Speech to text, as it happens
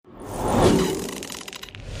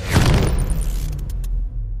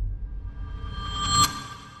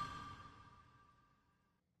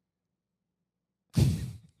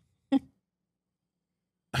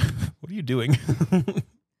What are you doing?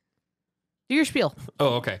 Do your spiel.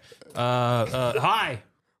 Oh, okay. Hi,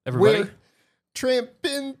 everybody. We're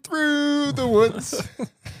tramping through the woods.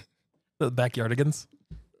 The backyardigans.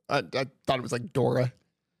 I thought it was like Dora.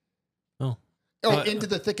 Oh. Into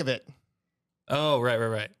the thick of it. Oh,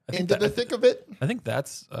 right. Into the thick of it. I think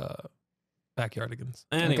that's backyardigans.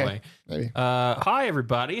 Anyway, Okay, maybe. hi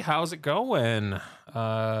everybody. How's it going?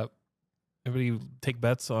 Everybody take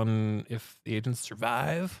bets on if the agents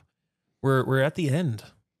survive. We're at the end.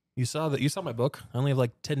 You saw my book. I only have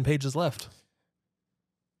like 10 pages left.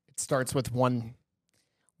 It starts with one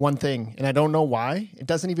thing, and I don't know why. It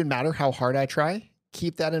doesn't even matter how hard I try.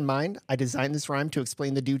 Keep that in mind. I designed this rhyme to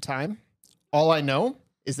explain the due time. All I know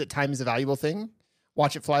is that time is a valuable thing.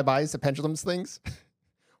 Watch it fly by as the pendulum slings.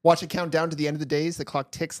 Watch it count down to the end of the days. The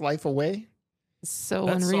clock ticks life away. So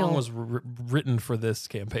That unreal. song was written for this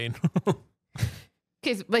campaign.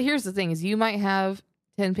 Okay, but here's the thing: is you might have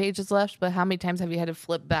 10 pages left, but how many times have you had to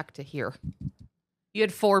flip back to here? You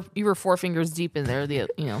had four. You were 4 fingers deep in there. I I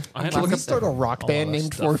had to Can look we up start a rock all band that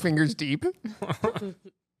named stuff. Four Fingers Deep?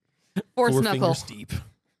 fourth Four knuckle. fingers deep.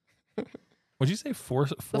 What'd you say? The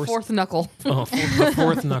fourth knuckle. Oh, the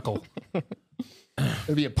fourth knuckle.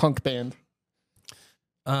 It'd be a punk band.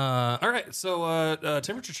 All right. So,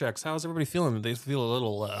 temperature checks. How's everybody feeling? Do they feel a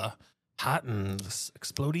little hot and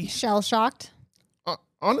explodey? Shell shocked.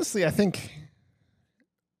 Honestly, I think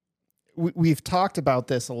we've talked about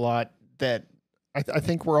this a lot, that I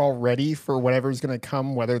think we're all ready for whatever's going to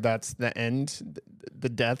come, whether that's the end, the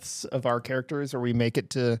deaths of our characters, or we make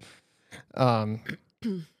it to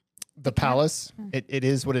the palace. It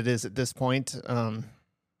is what it is at this point. I'm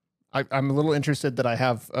a little interested that I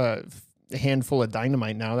have a handful of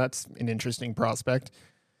dynamite now. That's an interesting prospect.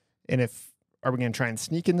 And are we going to try and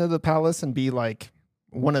sneak into the palace and be like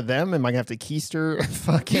one of them? Am I going to have to keister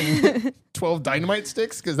fucking 12 dynamite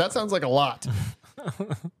sticks? Because that sounds like a lot.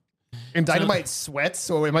 And dynamite sweats,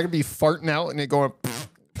 so am I going to be farting out and it going...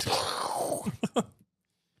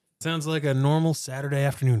 Sounds like a normal Saturday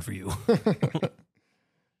afternoon for you.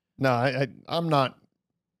 No, I'm not...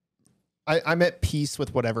 I'm at peace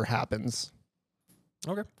with whatever happens.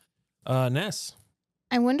 Okay. Ness.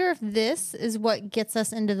 I wonder if this is what gets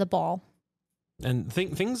us into the ball. And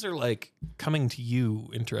things are like coming to you,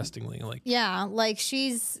 interestingly. Like, Yeah, like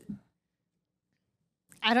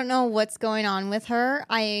I don't know what's going on with her.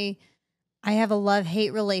 I have a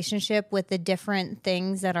love-hate relationship with the different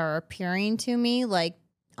things that are appearing to me. Like,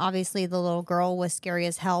 obviously the little girl was scary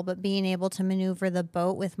as hell, but being able to maneuver the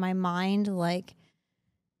boat with my mind, like,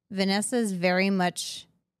 Vanessa's very much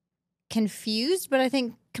confused, but I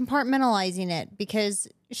think compartmentalizing it because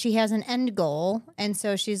she has an end goal. And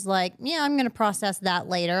so she's like, yeah, I'm going to process that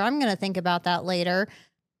later. I'm going to think about that later.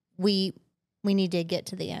 We need to get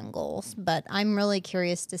to the end goals, but I'm really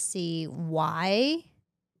curious to see why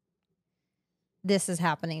this is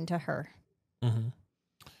happening to her. mm-hmm.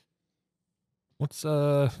 What's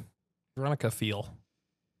Veronica feel?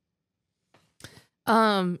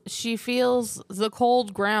 She feels the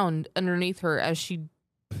cold ground underneath her as she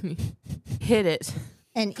hit it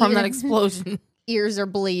And from that explosion. Ears are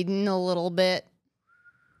bleeding a little bit.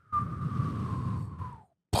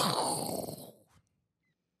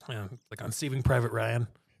 Yeah, like on Saving Private Ryan.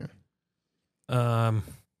 All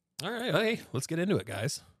right, hey, let's get into it,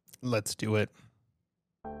 guys. Let's do it.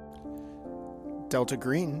 Delta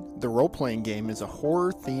Green, the role-playing game, is a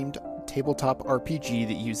horror-themed tabletop RPG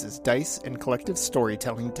that uses dice and collective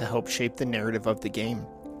storytelling to help shape the narrative of the game.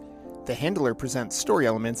 The handler presents story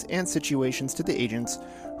elements and situations to the agents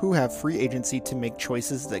who have free agency to make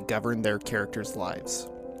choices that govern their characters' lives.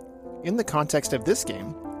 In the context of this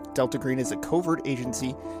game, Delta Green is a covert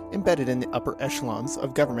agency embedded in the upper echelons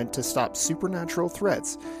of government to stop supernatural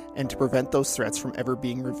threats and to prevent those threats from ever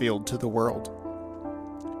being revealed to the world.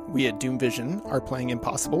 We at Doom Vision are playing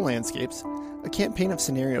Impossible Landscapes, a campaign of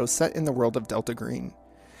scenarios set in the world of Delta Green.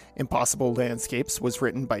 Impossible Landscapes was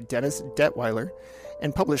written by Dennis Detweiler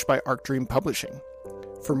and published by Arc Dream Publishing.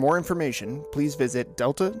 For more information, please visit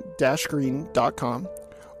delta-green.com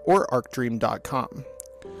or arcdream.com.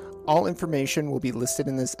 All information will be listed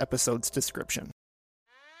in this episode's description.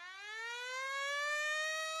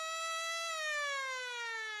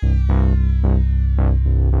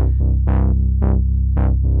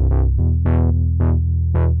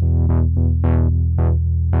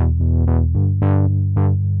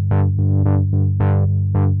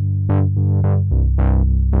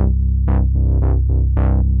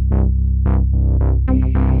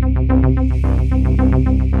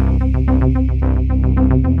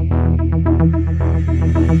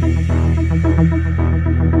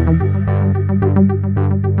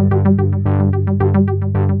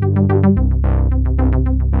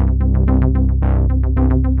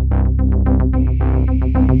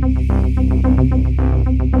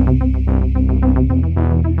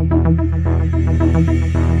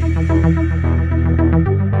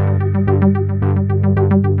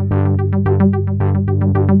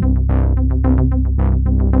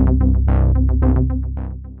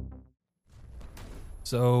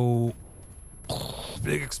 So,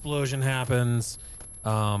 big explosion happens.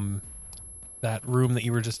 That room that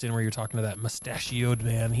you were just in where you're talking to that mustachioed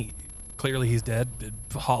man, he's dead,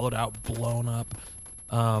 hollowed out, blown up.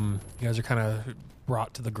 You guys are kind of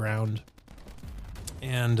brought to the ground.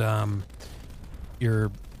 And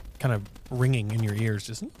you're kind of ringing in your ears,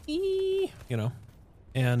 just,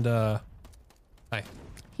 And, hi.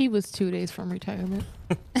 He was 2 days from retirement.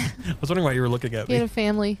 I was wondering why you were looking at He me. had a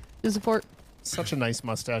family to support. Such a nice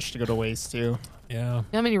mustache to go to waste, too. Yeah. You know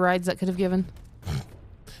how many rides that could have given? You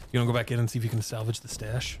want to go back in and see if you can salvage the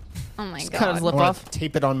stash? Oh my Just cut his god. lip I wanna off.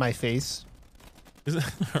 tape it on my face.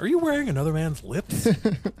 Are you wearing another man's lips?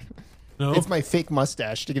 No. It's my fake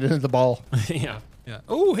mustache to get into the ball. Yeah.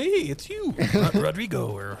 Oh, hey, it's you,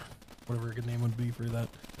 Rodrigo, or whatever a good name would be for that.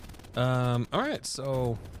 All right,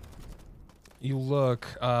 so you look.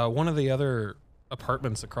 One of the other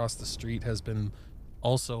apartments across the street has been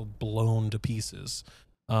also blown to pieces.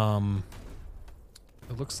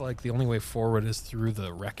 It looks like the only way forward is through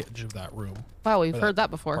the wreckage of that room. Wow, we've Or heard that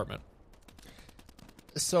before. Apartment.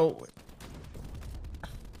 So,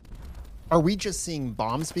 are we just seeing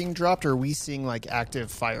bombs being dropped, or are we seeing like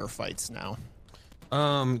active firefights now?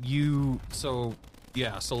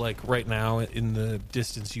 So like right now in the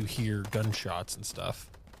distance you hear gunshots and stuff.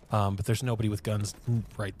 But there's nobody with guns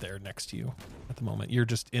right there next to you at the moment. You're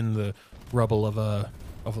just in the rubble of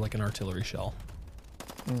like an artillery shell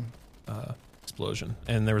explosion.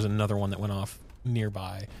 And there was another one that went off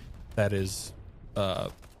nearby that is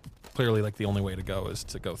clearly like the only way to go is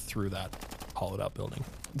to go through that hollowed out building.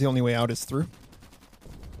 The only way out is through.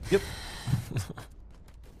 Yep.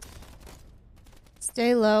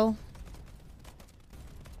 Stay low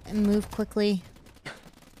and move quickly.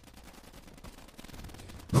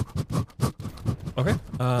 Okay.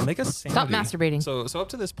 Make a sanity. Stop masturbating. So up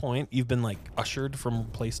to this point, you've been like ushered from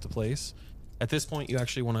place to place. At this point, you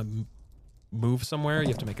actually want to move somewhere. You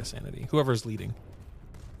have to make a sanity. Whoever's leading.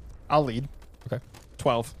 I'll lead. Okay.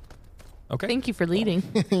 12. Okay. Thank you for leading.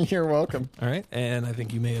 You're welcome. All right. And I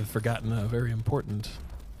think you may have forgotten a very important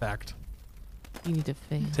fact. You need to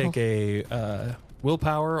fail. Take a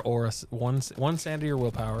willpower or one sanity or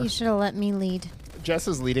willpower. You should have let me lead. Jess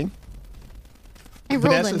is leading. I rolled a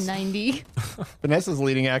Vanessa's- 90. Vanessa's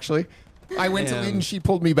leading, actually. I went to lead And- and she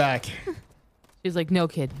pulled me back. She's like, no,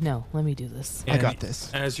 kid, no, let me do this. I got this.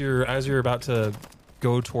 As you're about to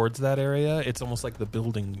go towards that area, it's almost like the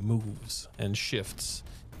building moves and shifts,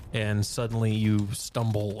 and suddenly you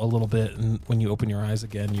stumble a little bit. And when you open your eyes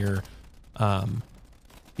again, you're,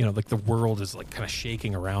 like the world is like kind of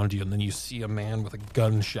shaking around you, and then you see a man with a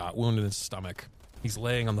gunshot wound in his stomach. He's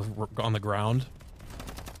laying on the ground.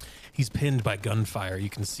 He's pinned by gunfire. You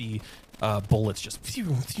can see bullets just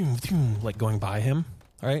like going by him.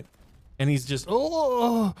 All right. And he's just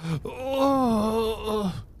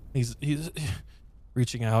he's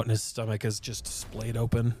reaching out, and his stomach is just splayed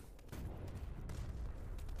open.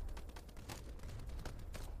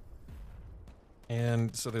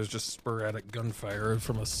 And so there's just sporadic gunfire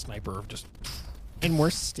from a sniper. Just And we're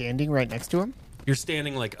standing right next to him? you're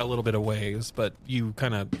standing like a little bit of ways, but you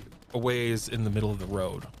kind of a ways in the middle of the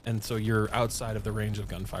road, and so you're outside of the range of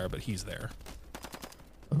gunfire, but he's there.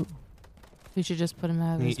 We should just put him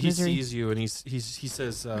out of And his he misery. sees you, and he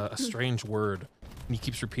says a strange word, and he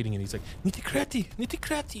keeps repeating it. He's like, "Nitty-gritty,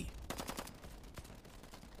 nitty-gritty."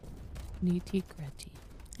 Nitty-gritty.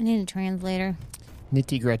 I need a translator.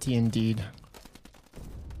 Nitty-gritty indeed.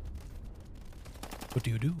 What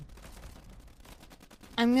do you do?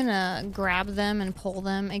 I'm going to grab them and pull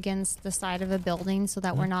them against the side of a building so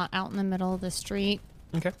that we're not out in the middle of the street.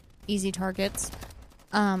 Okay. Easy targets.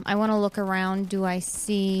 I want to look around. Do I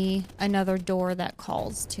see another door that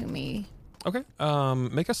calls to me? Okay.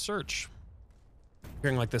 Make a search.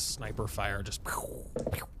 Hearing like this sniper fire, just.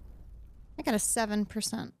 I got a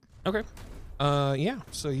 7%. Okay. Yeah.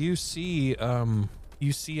 So you see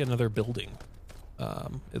another building.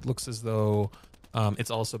 It looks as though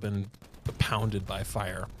it's also been pounded by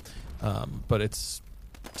fire, but it's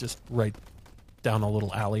just right down a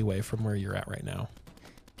little alleyway from where you're at right now.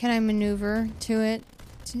 Can I maneuver to it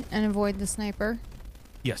and avoid the sniper?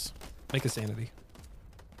 Yes. Make a sanity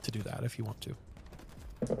to do that if you want to.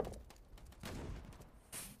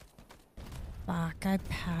 Fuck, I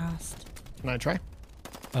passed. Can I try?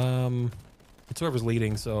 It's whoever's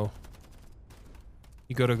leading, so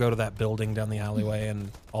you go to that building down the alleyway,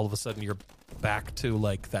 and all of a sudden you're back to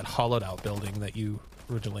like that hollowed out building that you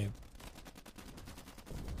originally.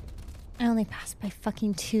 I only passed by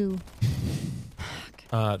fucking 2.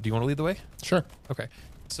 Do you want to lead the way? Sure. Okay.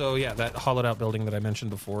 So yeah, that hollowed out building that I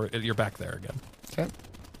mentioned before, you're back there again. Okay.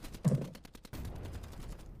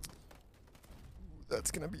 it's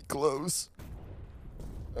gonna be close.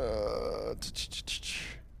 It's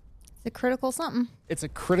a critical something. It's a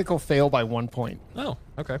critical fail by 1 point. Oh,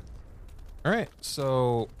 okay. All right.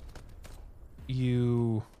 So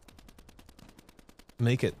you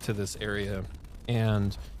make it to this area,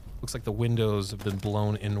 and looks like the windows have been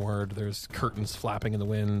blown inward. There's curtains flapping in the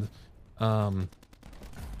wind.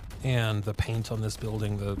 And the paint on this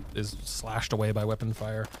building is slashed away by weapon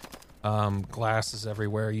fire. Glass is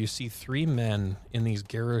everywhere. You see 3 men in these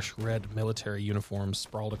garish red military uniforms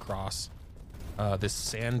sprawled across this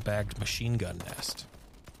sandbagged machine gun nest.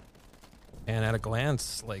 And at a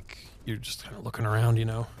glance, like, you're just kind of looking around, you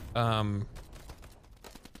know.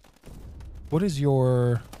 What is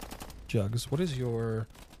your... Jugs, what is your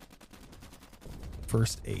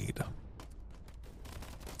first aid?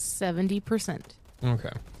 70%.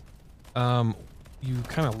 Okay. You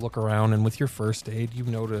kind of look around, and with your first aid, you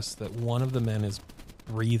notice that one of the men is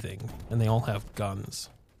breathing, and they all have guns.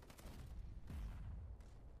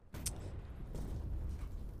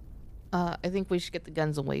 I think we should get the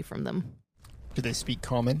guns away from them. Do they speak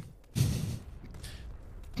common?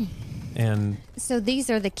 And So these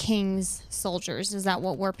are the king's soldiers. Is that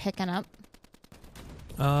what we're picking up?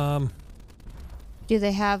 Do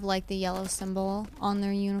they have like the yellow symbol on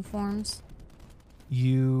their uniforms?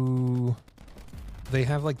 they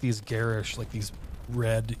have like these garish, like these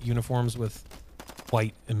red uniforms with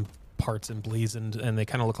white and parts emblazoned, and they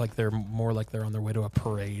kind of look like they're more like they're on their way to a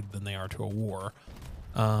parade than they are to a war.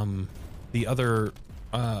 The other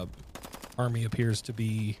army appears to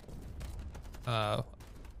be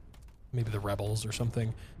maybe the rebels or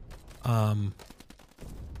something.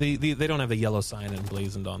 They don't have the yellow sign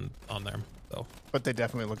emblazoned on them though. But they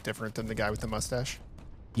definitely look different than the guy with the mustache.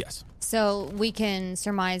 Yes. So we can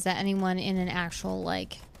surmise that anyone in an actual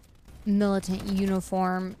like militant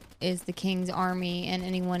uniform is the king's army, and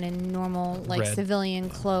anyone in normal like Red. civilian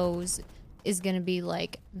clothes is going to be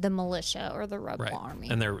like the militia or the rebel Right. army.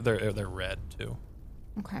 And they're red too.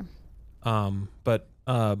 Okay. But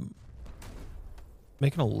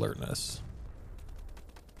make an alertness,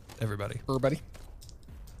 everybody. Everybody.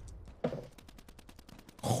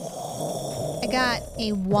 I got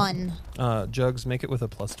a 1. Jugs, make it with a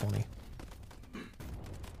plus 20.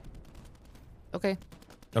 Okay.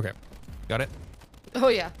 Okay. Got it? Oh,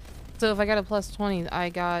 yeah. So if I got a plus 20, I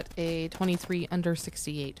got a 23 under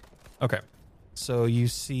 68. Okay. So you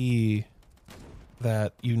see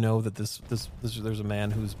that you know that this there's a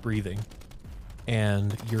man who's breathing,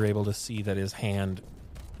 and you're able to see that his hand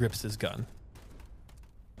grips his gun.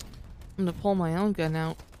 I'm going to pull my own gun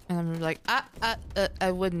out, and I'm like,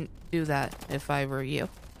 I wouldn't do that if I were you.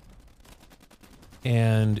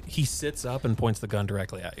 And he sits up and points the gun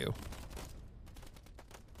directly at you.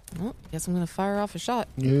 Well, guess I'm going to fire off a shot.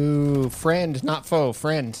 No, friend, not foe.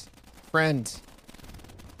 Friend. Friend.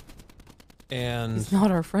 And He's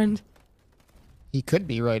not our friend. He could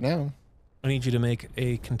be right now. I need you to make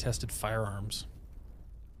a contested firearms.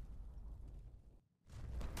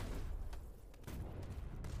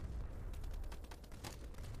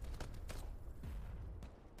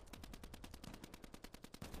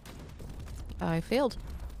 I failed.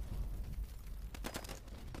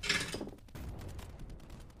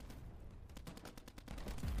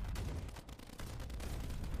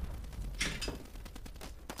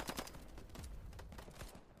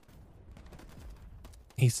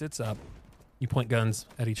 He sits up. You point guns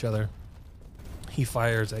at each other. He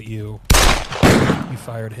fires at you. You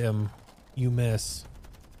fired him. You miss.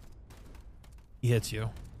 He hits you. You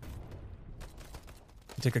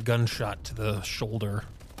take a gunshot to the shoulder.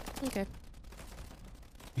 Okay.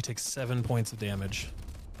 You take 7 points of damage.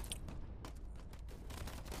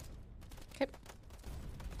 Okay.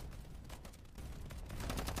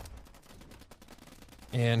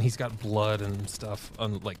 And he's got blood and stuff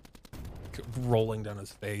rolling down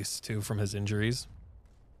his face too from his injuries.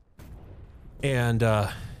 And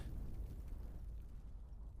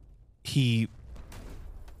he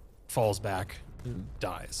falls back and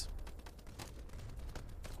dies.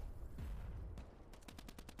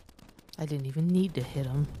 I didn't even need to hit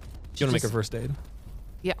him. Do you want to make a first aid?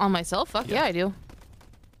 Yeah, on myself? Fuck Yeah. yeah, I do.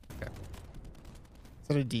 Okay. Is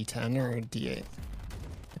that a D10 or a D8?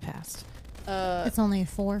 I passed. It's only a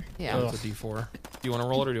 4. Yeah. It's a D4. Do you want to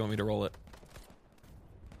roll it or do you want me to roll it?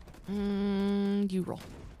 You roll.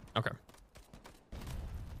 Okay.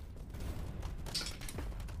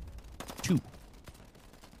 2.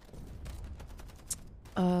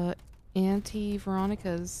 Auntie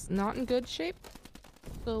Veronica's not in good shape,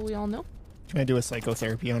 so we all know. Can I do a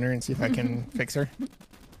psychotherapy on her and see if I can fix her?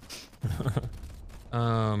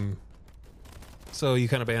 So you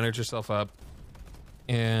kind of bandage yourself up,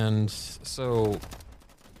 and so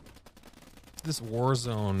this war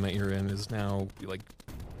zone that you're in is now like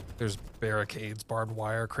there's barricades, barbed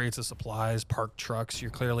wire, crates of supplies, parked trucks.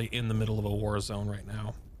 You're clearly in the middle of a war zone right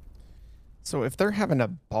now. So if they're having a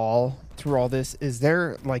ball through all this, is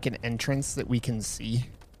there like an entrance that we can see?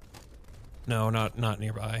 No, not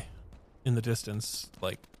nearby. In the distance,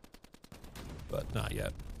 like, but not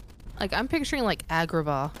yet. Like, I'm picturing, like,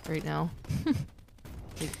 Agrabah right now.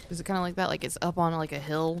 Like, is it kind of like that? Like, it's up on, like, a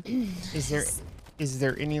hill? Is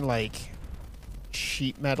there any, like,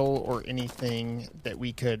 sheet metal or anything that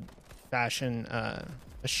we could fashion a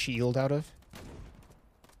shield out of?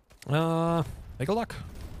 Make a luck.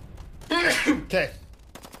 Okay.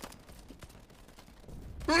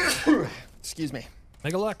 Excuse me.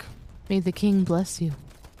 Make a luck. May the king bless you.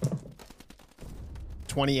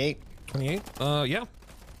 28. 28? Yeah.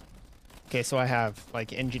 Okay, so I have,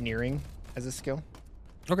 like, engineering as a skill.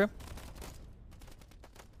 Okay.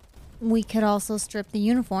 We could also strip the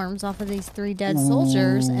uniforms off of these 3 dead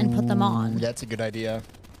soldiers and put them on. That's a good idea.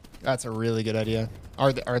 That's a really good idea.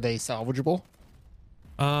 Are they salvageable?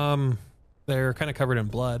 They're kind of covered in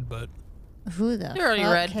blood, but Who the They're already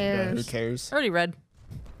fuck red. cares? Who cares? Already read.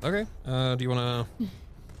 okay. Do you want to?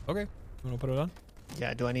 Okay. You want to put it on?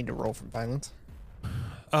 Yeah, do I need to roll from violence?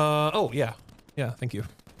 Oh yeah, yeah. Thank you.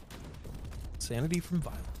 Sanity from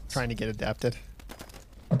violence. Trying to get adapted.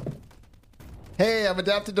 Hey, I'm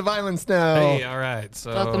adapted to violence now. Hey, all right.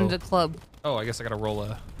 So Welcome to the club. Oh, I guess I gotta roll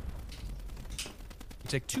a. You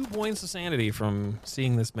take 2 points of sanity from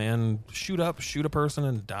seeing this man shoot a person,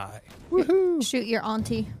 and die. Woohoo! Shoot your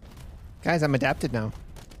auntie. Guys, I'm adapted now.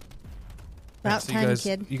 About so time, you guys,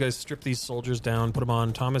 kid. You guys strip these soldiers down, put them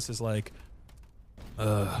on. Thomas is like,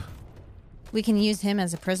 We can use him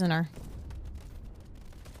as a prisoner.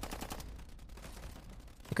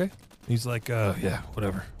 okay. He's like, yeah,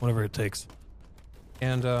 whatever it takes.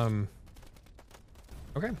 And okay.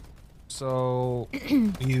 So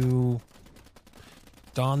you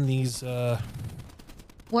don these.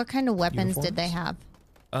 What kind of weapons did they have?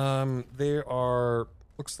 There are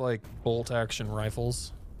looks like bolt action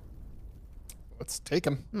rifles. Let's take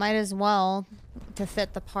him. Might as well to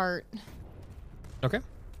fit the part. Okay.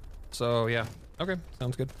 So yeah. Okay.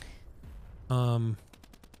 Sounds good. Can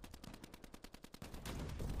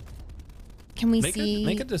we Make see?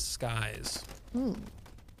 make a disguise. Ooh.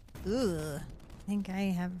 Ugh. I think I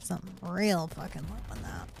have something real fucking low on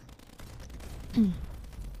that.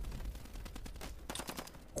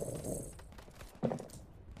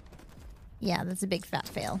 Yeah, that's a big fat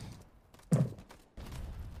fail.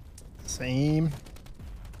 Same.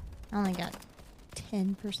 I only got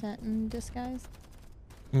 10% in disguise.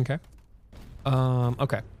 Okay.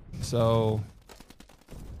 Okay. So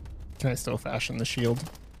Can I still fashion the shield?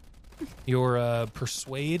 your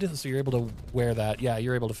persuade, so you're able to wear that. Yeah,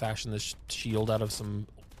 you're able to fashion this shield out of some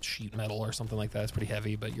sheet metal or something like that. It's pretty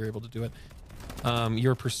heavy, but you're able to do it.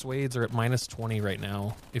 Your persuades are at -20 right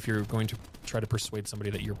now if you're going to try to persuade somebody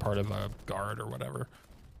that you're part of a guard or whatever.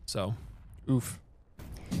 So, Oof.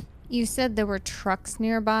 You said there were trucks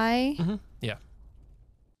nearby. yeah.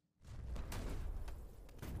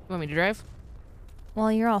 Want me to drive?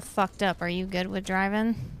 Well, you're all fucked up. Are you good with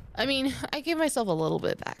driving? I mean, I gave myself a little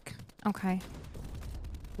bit back. Okay.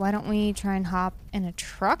 Why don't we try and hop in a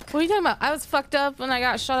truck? What are you talking about? I was fucked up and I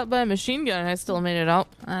got shot up by a machine gun and I still made it out.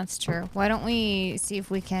 That's true. Why don't we see if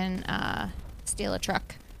we can steal a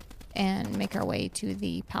truck and make our way to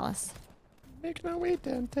the palace? Making our way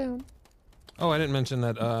downtown. Oh, I didn't mention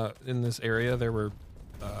that in this area there's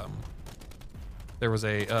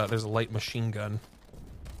a light machine gun.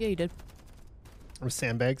 Yeah, you did. With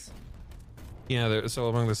sandbags. Yeah, so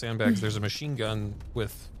among the sandbags, there's a machine gun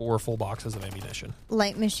with 4 full boxes of ammunition.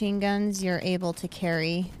 Light machine guns you're able to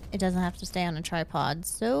carry. It doesn't have to stay on a tripod.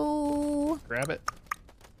 So, Grab it.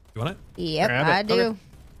 You want it? yep, Grab it. I do. Okay.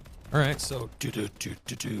 All right, so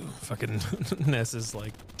fucking Ness is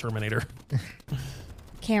like Terminator.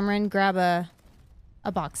 Cameron, grab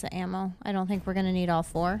a box of ammo. I don't think we're going to need all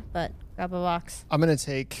 4, but grab a box. I'm going to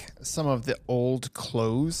take some of the old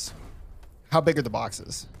clothes. How big are the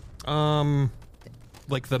boxes?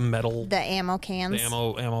 Like the metal, The ammo cans. the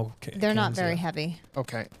ammo. They're not cans, very yeah. heavy.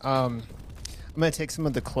 Okay. I'm going to take some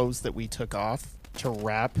of the clothes that we took off to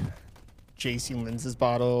wrap JC Linz's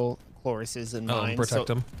bottle, Cloris's, and mine. Protect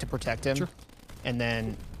him. To protect him. Sure. And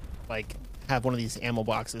then, like, have one of these ammo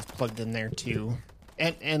boxes plugged in there, too.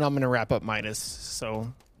 And I'm going to wrap up Midas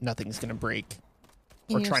so nothing's going to break.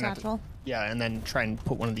 In Or your try not to- satchel. Yeah, and then try and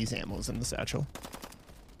put one of these ammos in the satchel.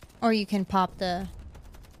 Or you can pop the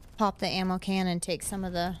ammo can and take some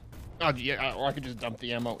of the Oh, yeah, or I could just dump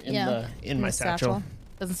the ammo in Yeah, in my satchel.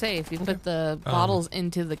 Doesn't say if you put the bottles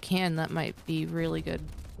into the can, that might be really good.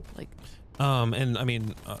 Like, And I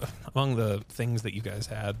mean, among the things that you guys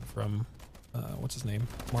had from, what's his name?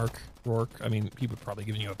 Mark Rourke. I mean, he would probably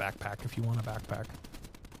give you a backpack if you want a backpack.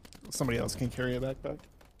 Somebody else can carry a backpack.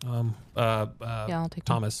 Yeah, I'll take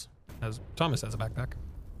Thomas has a backpack.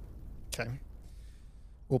 Okay.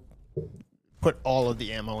 We'll put all of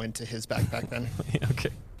the ammo into his backpack then. Yeah, okay.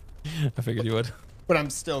 I figured you would. But I'm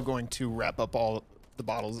still going to wrap up all the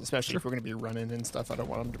bottles, especially if we're going to be running and stuff. I don't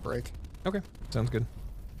want them to break. Okay, sounds good.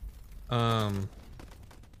 And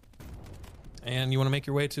you want to make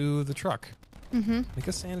your way to the truck. Mm-hmm. Make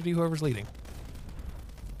a sanity, whoever's leading.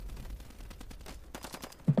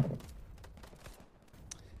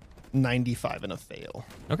 $95 and a fail.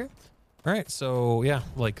 Okay. All right. So yeah,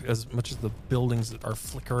 like as much as the buildings are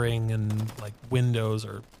flickering and like windows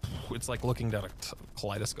are, it's like looking down a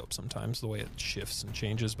kaleidoscope sometimes, the way it shifts and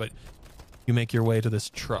changes. But you make your way to this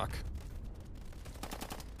truck,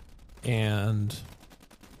 and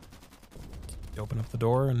you open up the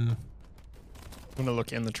door and. I'm going to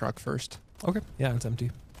look in the truck first. Okay. Yeah, it's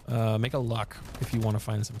empty. Make a luck if you want to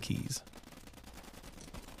find some keys.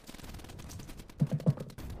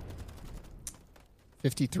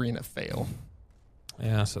 $53 and a fail.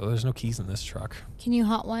 Yeah, so there's no keys in this truck. Can you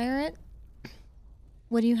hotwire it?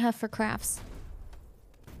 What do you have for crafts?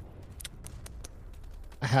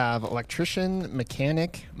 I have electrician,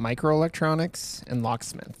 mechanic, microelectronics, and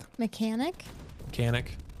locksmith. Mechanic?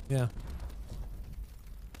 Mechanic. Yeah.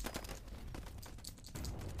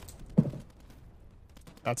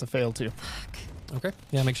 That's a fail too. Okay.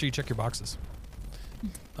 Yeah, make sure you check your boxes.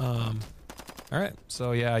 All right.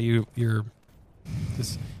 So yeah, you're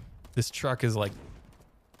this truck is like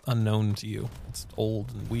unknown to you. It's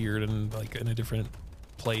old and weird and like in a different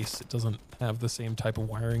place. It doesn't have the same type of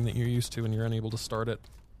wiring that you're used to, and you're unable to start it.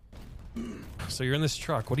 So you're in this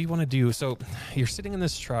truck. What do you want to do? So you're sitting in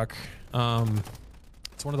this truck.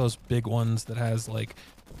 It's one of those big ones that has like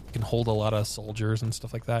can hold a lot of soldiers and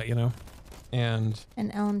stuff like that, you know. And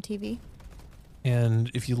An LMTV?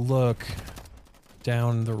 And if you look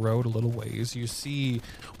down the road a little ways, you see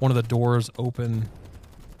one of the doors open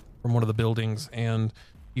from one of the buildings, and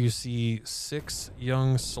you see 6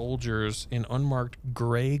 young soldiers in unmarked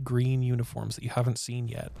gray-green uniforms that you haven't seen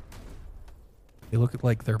yet. They look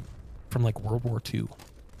like they're from like World War II.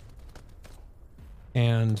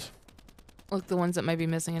 And Like the ones that might be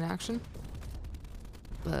missing in action.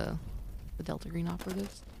 The Delta Green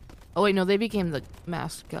operatives. Oh wait, no, they became the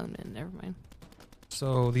masked gunmen. Never mind.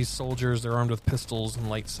 so these soldiers, they're armed with pistols and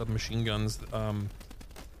light submachine guns.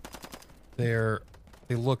 They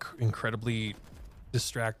look incredibly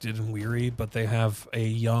distracted and weary, but they have a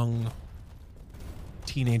young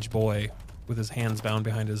teenage boy with his hands bound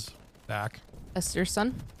behind his back. Esther's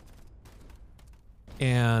son?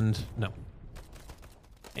 And no.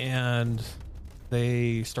 And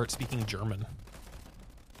they start speaking German.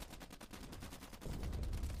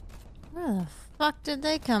 Where the fuck did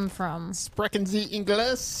they come from? Sprechen Sie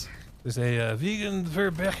English? They say, Wegen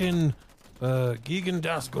Verbrechen gegen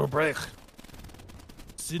das Gebrech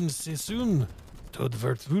sind sie soon tot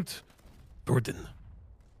wird worden.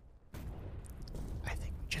 I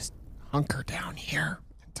think we just hunker down here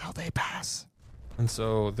until they pass. And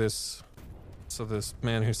so this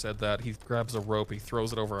man who said that, he grabs a rope, he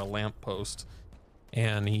throws it over a lamppost,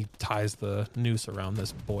 and he ties the noose around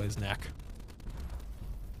this boy's neck.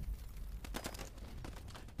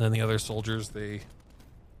 Then the other soldiers, they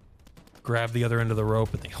grab the other end of the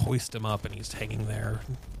rope and they hoist him up, and he's hanging there,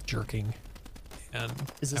 jerking. And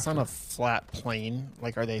Is this on a flat plane?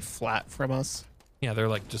 Like, are they flat from us? yeah, they're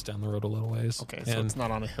like just down the road a little ways. Okay, so and it's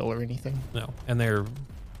not on a hill or anything? no, and they're,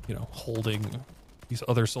 holding. These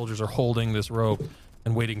other soldiers are holding this rope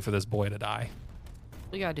and waiting for this boy to die,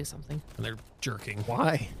 We gotta do something. and they're jerking.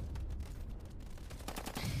 Why?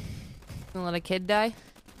 Gonna let a kid die?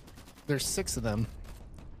 There's 6 of them.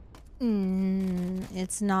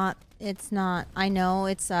 It's not. I know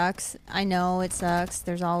it sucks.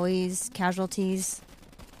 There's always casualties.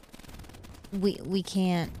 We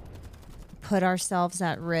can't put ourselves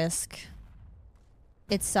at risk.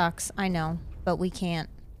 It sucks, I know, but we can't.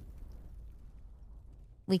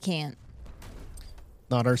 We can't.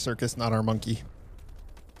 Not our circus, not our monkey.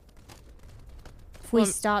 If we Well-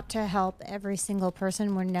 stop to help every single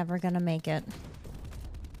person, we're never going to make it.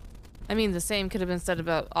 I mean, the same could have been said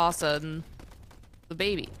about Asa and the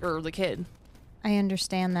baby, or the kid. I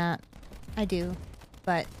understand that. I do.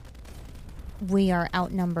 But we are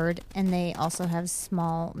outnumbered, and they also have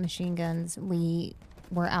small machine guns. We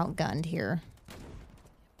were outgunned here.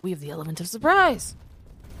 We have the element of surprise.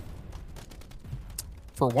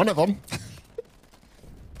 For one of them.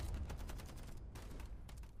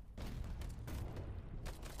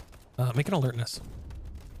 Make an alertness.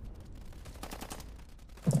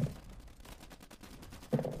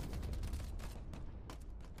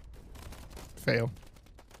 Fail.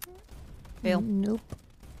 Fail. Nope.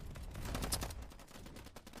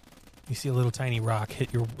 You see a little tiny rock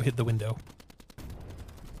hit the window.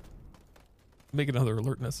 Make another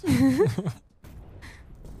alertness. I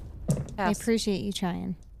Pass. appreciate you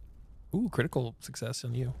trying. Ooh, critical success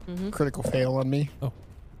on you. Critical fail on me.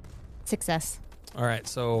 Success. All right,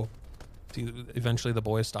 so see, eventually the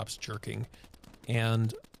boy stops jerking,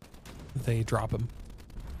 and they drop him,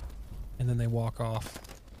 and then they walk off.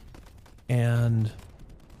 And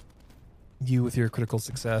you, with your critical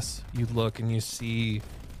success, you look and you see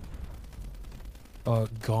a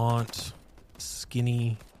gaunt,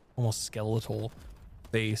 skinny, almost skeletal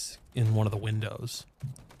face in one of the windows.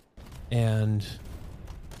 And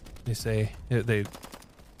they say, they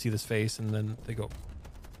see this face, and then they go,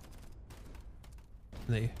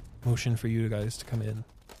 they motion for you guys to come in.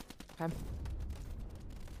 Okay.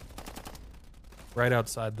 Right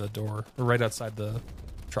outside the door, or right outside the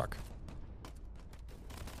truck.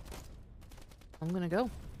 I'm gonna go.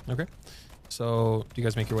 Okay. So, do you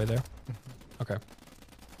guys make your way there? Okay.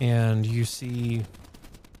 And you see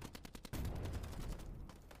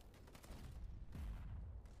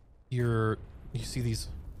you see these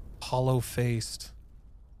hollow-faced,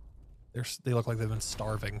 they look like they've been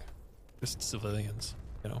starving. Just civilians,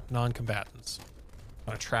 non-combatants,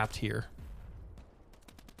 kind of trapped here.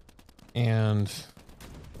 And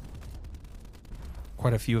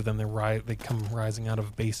quite a few of them, they come rising out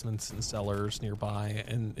of basements and cellars nearby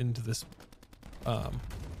and into this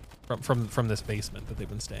from this basement that they've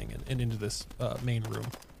been staying in and into this main room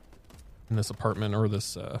in this apartment, or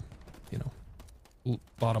this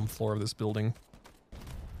bottom floor of this building.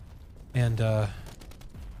 And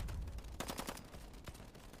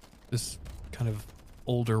this kind of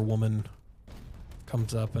older woman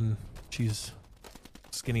comes up, and she's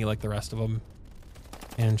skinny like the rest of them,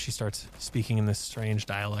 and she starts speaking in this strange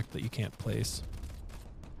dialect that you can't place.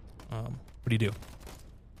 What do you do?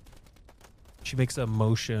 She makes a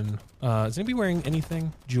motion. Is anybody wearing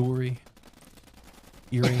anything? Jewelry?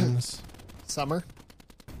 Earrings? Summer.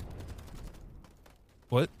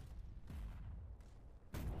 What?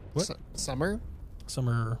 What? Summer?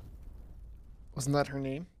 Summer. Wasn't that her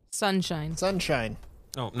name? Sunshine. Sunshine.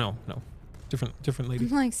 Oh, no. Different lady.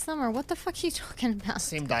 I'm like, Summer, what the fuck are you talking about?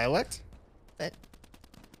 Same dialect?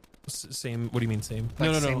 Same. What do you mean same?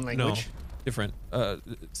 Like No. same language? Different.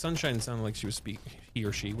 Sunshine sounded like he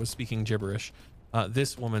or she was speaking gibberish.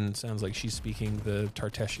 This woman sounds like she's speaking the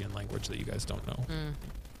Tartessian language that you guys don't know.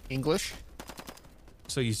 English?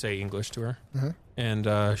 So you say English to her, Uh-huh.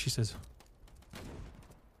 and she says,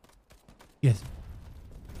 "Yes,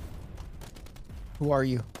 Who are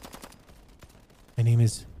you? my name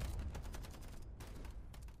is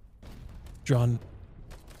John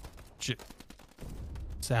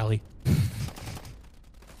Sally."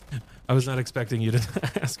 I was not expecting you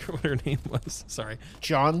to ask her what her name was. Sorry.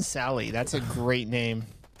 John Sally. That's a great name.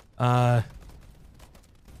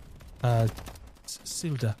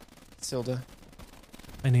 Silda. Silda.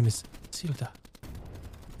 My name is Silda.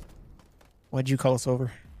 Why'd you call us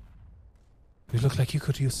over? You look like you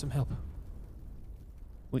could use some help.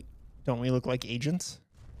 Don't we look like agents?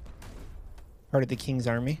 Part of the King's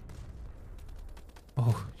army?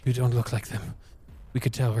 Oh, you don't look like them. We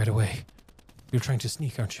could tell right away. You're trying to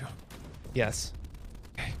sneak, aren't you? Yes.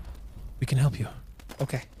 Okay. We can help you.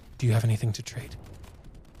 Okay. Do you have anything to trade?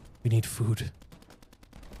 We need food.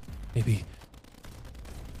 Maybe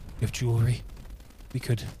you have jewelry. We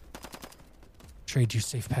could trade you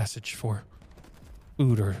safe passage for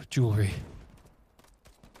food or jewelry.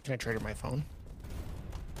 Can I trade her my phone?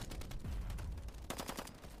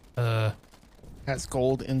 Has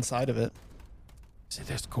gold inside of it. Say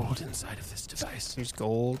there's gold inside of this device. There's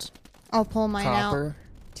gold, I'll pull mine copper.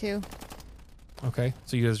 out too. Okay,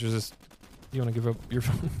 so you guys are just, you want to give up your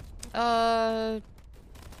phone? I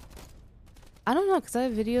don't know, because I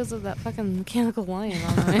have videos of that fucking mechanical lion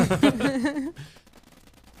on my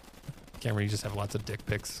Cameron, you just have lots of dick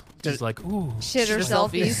pics. Does- Just like, ooh. Shitter Shitter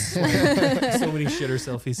selfies. So many shitter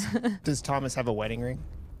selfies. Does Thomas have a wedding ring?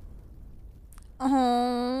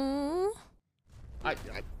 Oh, I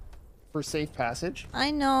for safe passage. I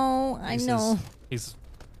know. He's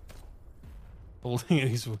holding it,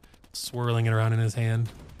 he's swirling it around in his hand.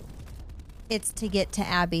 It's to get to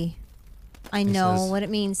Abby. I He know says- what it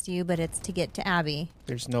means to you, but it's to get to Abby.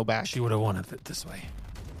 There's no back. She would have wanted it this way.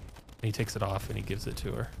 And he takes it off and he gives it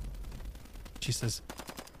to her. She says,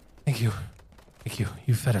 Thank you.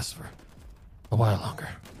 You fed us for a while longer.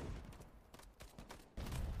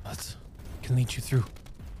 Can lead you through.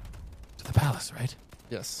 the palace, right?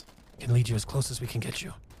 Yes. Can lead you as close as we can get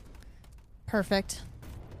you. Perfect.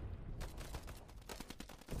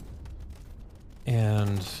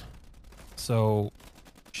 And so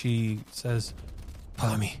she says,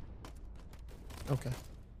 follow me. Okay.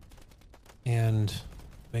 And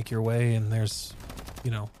make your way, and there's,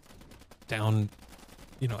 down,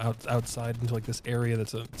 outside into like this area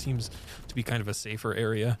that's seems to be kind of a safer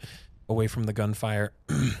area away from the gunfire.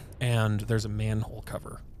 And there's a manhole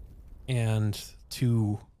cover. And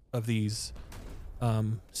two of these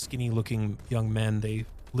skinny looking young men, they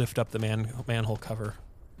lift up the manhole cover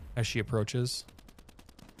as she approaches.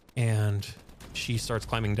 And she starts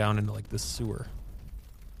climbing down into like this sewer.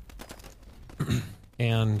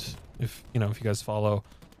 And if you guys follow,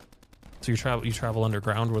 so you travel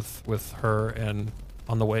underground with her, and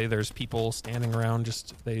on the way there's people standing around,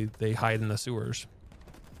 just they hide in the sewers.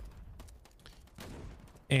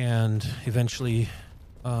 And eventually,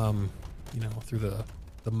 through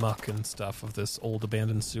the muck and stuff of this old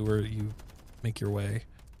abandoned sewer, you make your way.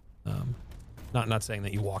 Not saying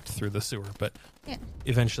that you walked through the sewer, but yeah.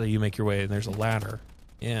 Eventually you make your way, and there's a ladder,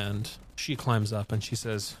 and she climbs up and she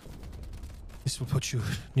says, "This will put you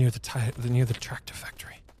near the tractor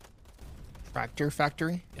factory." Tractor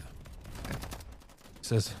factory? Yeah.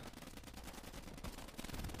 Says,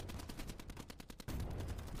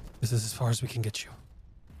 "This is as far as we can get you.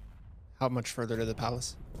 How much further to the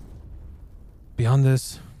palace? Beyond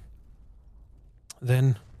this,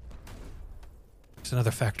 then there's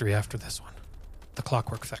another factory after this one. The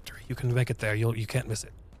Clockwork Factory. You can make it there. You can't miss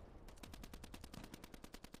it.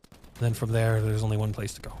 Then from there's only one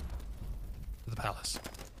place to go. To the palace."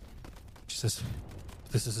 She says,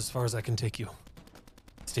 "This is as far as I can take you.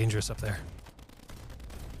 It's dangerous up there."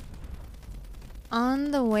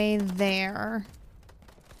 On the way there,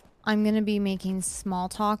 I'm going to be making small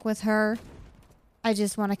talk with her. I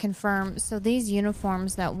just want to confirm. So these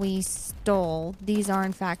uniforms that we stole, these are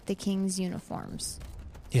in fact the king's uniforms.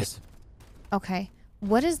 Yes. Okay.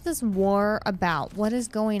 What is this war about? What is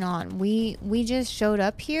going on? We just showed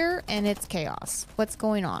up here and it's chaos. What's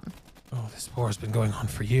going on? Oh, this war has been going on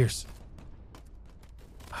for years.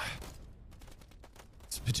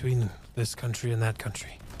 It's between this country and that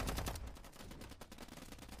country.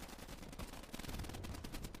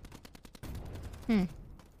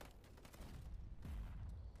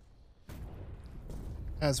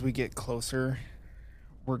 As we get closer,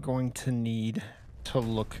 we're going to need to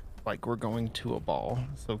look like we're going to a ball.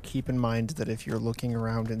 So keep in mind that if you're looking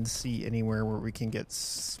around and see anywhere where we can get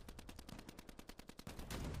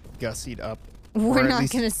gussied up, We're at not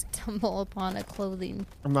least- going to stumble upon a clothing.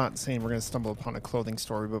 I'm not saying we're going to stumble upon a clothing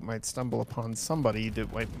store, but might stumble upon somebody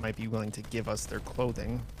that might be willing to give us their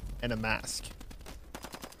clothing and a mask.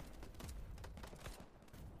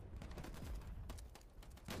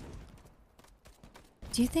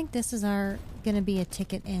 Do you think this is going to be a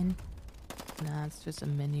ticket in? Nah, it's just a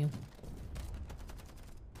menu.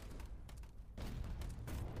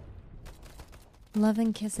 Love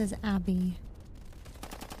and Kisses Abby.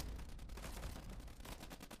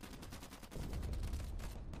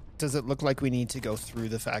 Does it look like we need to go through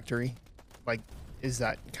the factory? Like, is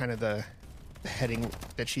that kind of the heading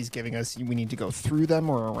that she's giving us? We need to go through them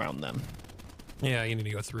or around them? Yeah, you need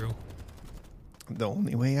to go through. The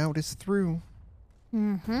only way out is through.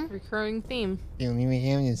 Mm-hmm. Recurring theme. The only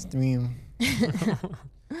way out is through.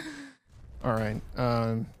 All right.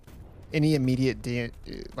 Any immediate,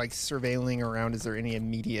 surveilling around, is there any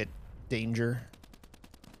immediate danger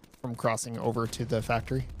from crossing over to the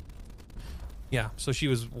factory? Yeah, so she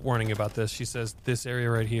was warning about this. She says this area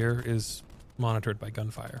right here is monitored by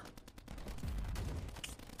gunfire.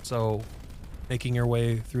 So making your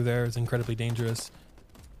way through there is incredibly dangerous.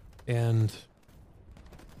 And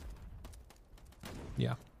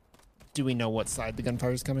yeah. Do we know what side the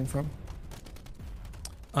gunfire is coming from?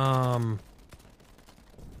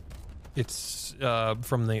 It's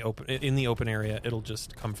from the open area. It'll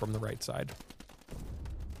just come from the right side.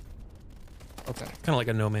 Okay. Kind of like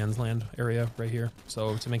a no man's land area right here.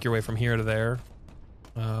 So to make your way from here to there,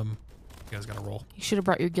 you guys gotta roll. You should have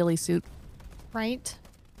brought your ghillie suit. Right?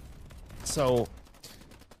 So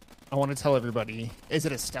I want to tell everybody, is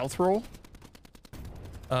it a stealth roll?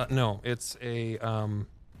 No, it's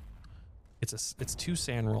it's 2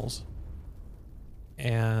 sand rolls,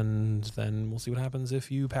 and then we'll see what happens if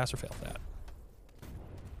you pass or fail that.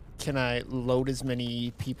 Can I load as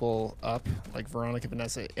many people up, like Veronica,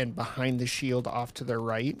 Vanessa, and behind the shield off to their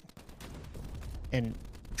right, and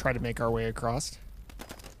try to make our way across?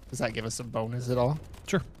 Does that give us a bonus at all?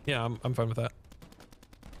 Sure. Yeah, I'm fine with that.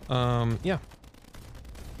 Yeah.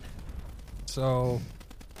 So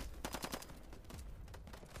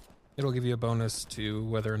It'll give you a bonus to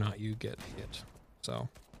whether or not you get hit. So,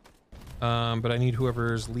 but I need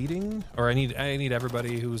whoever's leading, or I need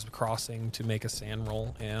everybody who's crossing to make a sand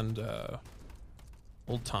roll, and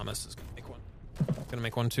old Thomas is gonna make one. Gonna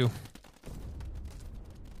make one too.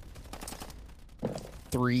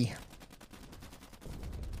 3.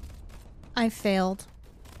 I failed.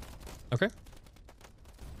 Okay.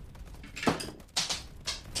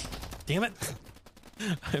 Damn it!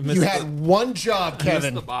 I missed You had one job, I missed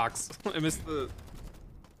Kevin. the box. I missed the.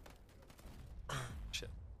 Shit!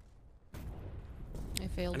 I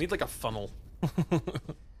failed. I need like a funnel.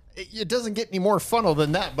 It doesn't get any more funnel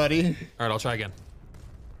than that, buddy. All right, I'll try again.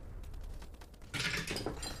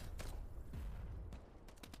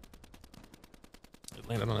 It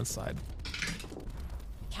landed on its side.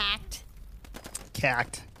 Cacked.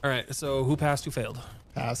 Cacked. All right, so who passed? Who failed?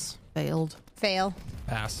 Pass. Failed. Fail.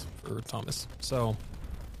 Pass for Thomas. So,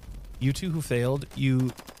 you two who failed,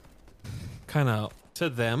 you kind of, to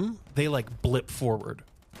them, they like blip forward.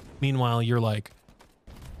 Meanwhile, you're like,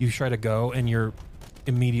 you try to go and you're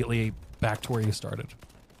immediately back to where you started.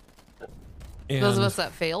 And Those of us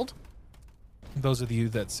that failed. those of you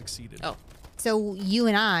that succeeded. Oh. So you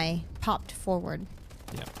and I popped forward.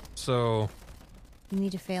 Yeah. So, You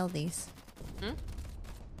need to fail these.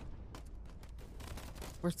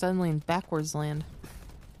 We're suddenly in backwards land.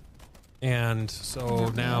 and so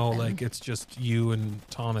Not now, open. like, it's just you and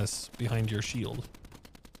Thomas behind your shield,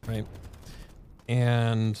 right?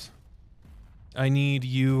 And I need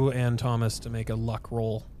you and Thomas to make a luck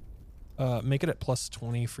roll. Make it at plus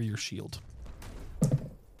 20 for your shield.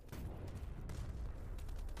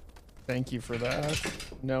 Thank you for that.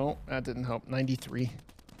 No, that didn't help. 93.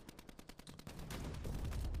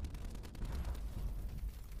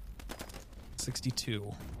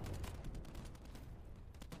 $62.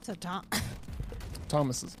 So Tom.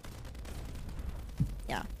 Thomas's.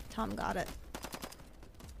 Yeah, Tom got it.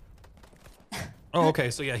 Oh,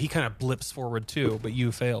 okay. So yeah, he kind of blips forward too, but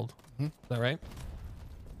you failed. Mhm. Is that right?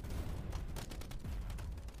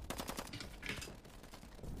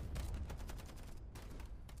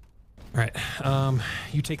 All right.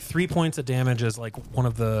 You take 3 points of damage as like one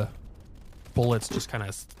of the bullets just kind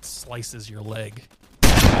of slices your leg.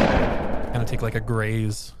 Kind of take like a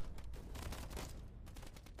graze.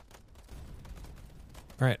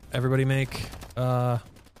 All right, everybody make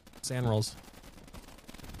sand rolls.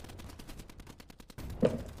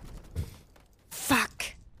 Fuck.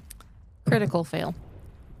 Critical fail.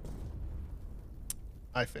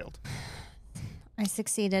 I failed. I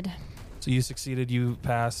succeeded. So you succeeded. You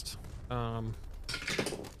passed.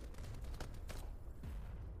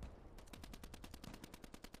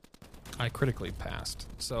 I critically passed.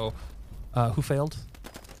 So, who failed?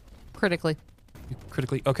 Critically. You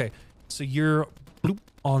critically. Okay. So you're bloop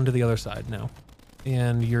on to the other side now,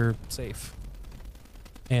 and you're safe.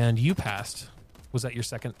 And you passed. Was that your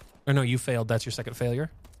second? Or no, you failed. That's your second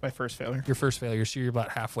failure. My first failure. Your first failure. So you're about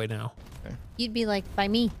halfway now. You'd be like by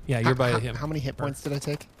me. Yeah, you're by him. How many hit points did I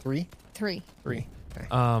take? 3? 3. 3.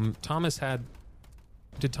 Okay. Thomas had.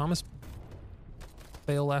 Did Thomas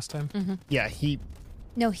fail last time? Yeah, he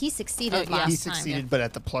No, he succeeded Oh, yeah. last he time. succeeded, but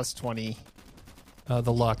at the plus 20,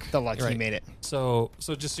 The luck. the luck, he Right. made it. So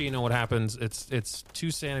just so you know what happens, it's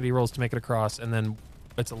 2 sanity rolls to make it across, and then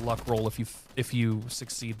it's a luck roll if you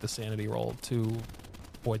succeed the sanity roll to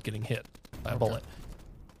avoid getting hit by a bullet.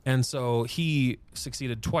 And so he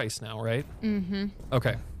succeeded twice now, right? Mm-hmm.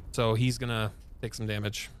 Okay, so he's gonna take some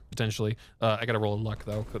damage potentially. I gotta roll a luck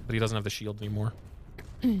though, but he doesn't have the shield anymore.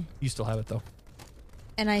 You still have it though.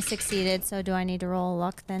 And I succeeded, so do I need to roll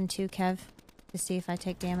luck then too, Kev? To see if I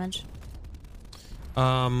take damage?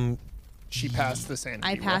 She passed the sanity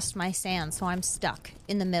I roll. passed my sand, so I'm stuck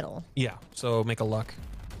in the middle. Yeah. So make a luck.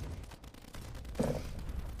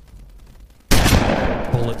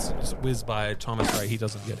 Bullets whiz by Thomas. Right, he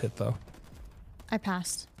doesn't get hit though. I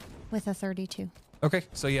passed with a 32. Okay,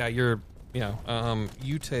 so yeah, you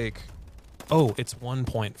take. Oh, it's 1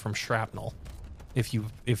 point from shrapnel, if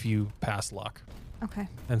you pass luck, Okay.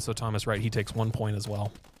 and so Thomas, right, he takes 1 point as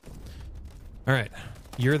well. All right,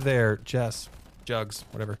 you're there, Jess, Jugs,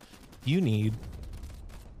 whatever. You're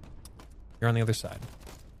on the other side,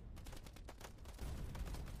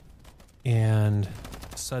 and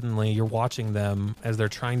suddenly you're watching them as they're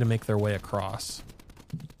trying to make their way across,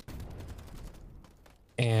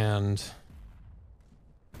 and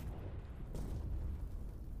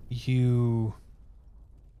you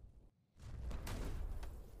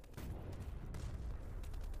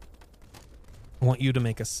want you to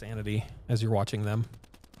make a sanity as you're watching them.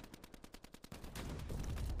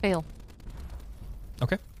 Fail.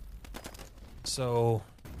 Okay. So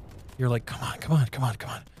you're like, come on.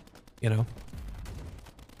 you know,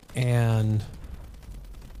 and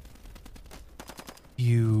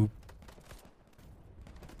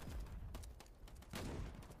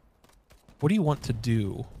what do you want to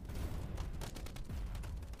do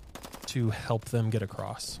to help them get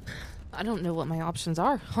across? I don't know what my options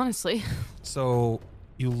are, honestly. So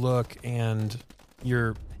you look and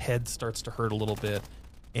your head starts to hurt a little bit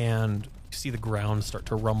and you see the ground start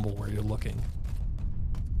to rumble where you're looking.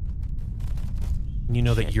 And you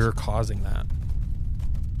know that you're causing that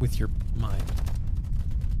with your mind.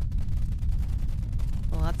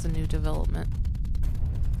 Well, that's a new development.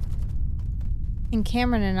 And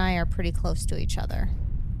Cameron and I are pretty close to each other.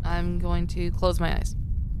 I'm going to close my eyes.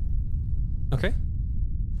 Okay.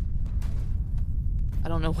 I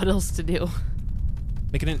don't know what else to do.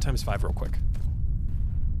 Make it int times 5 real quick.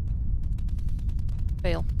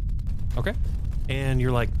 Fail. Okay. And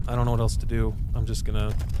you're like, I don't know what else to do. I'm just going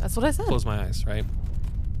to That's what I said. close my eyes, right?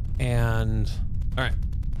 And, all right.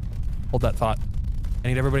 Hold that thought. I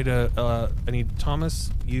need everybody to, I need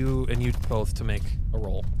Thomas, you, and you both to make a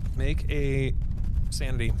roll. Make a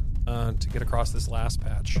sanity to get across this last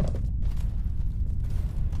patch.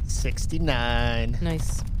 69.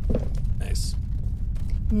 Nice. Nice.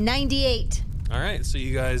 98. All right, so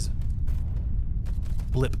you guys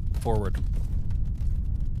blip forward.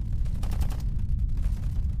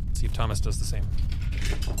 See if Thomas does the same.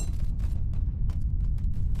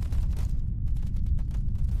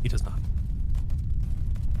 He does not.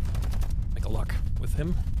 Make a luck with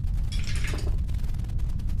him.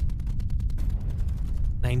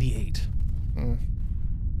 98. Mm.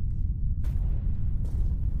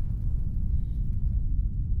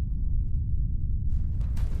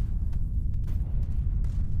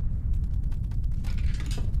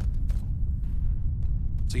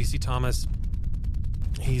 So you see Thomas,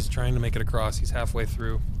 he's trying to make it across. He's halfway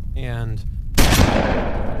through, and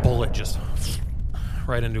a bullet just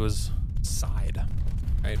right into his side,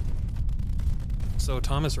 right? So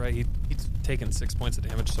Thomas, right, he's taken 6 points of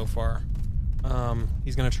damage so far.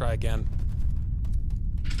 He's going to try again.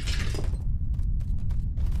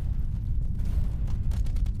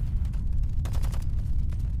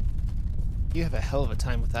 You have a hell of a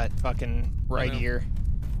time with that fucking right know. ear.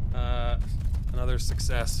 Another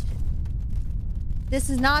success. This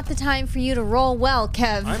is not the time for you to roll well,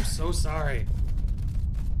 Kev. I'm so sorry.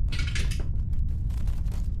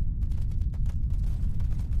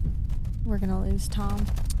 We're going to lose Tom.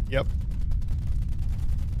 Yep.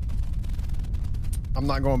 I'm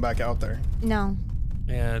not going back out there. No.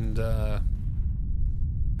 And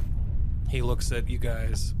he looks at you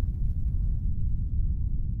guys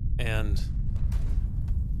and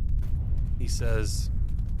he says,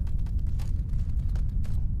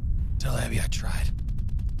 "Tell Abby I tried."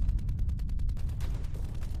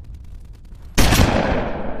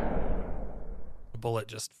 A bullet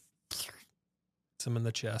just hits him in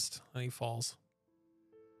the chest and he falls.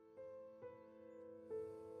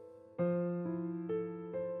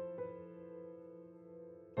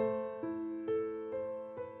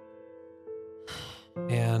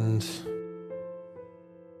 And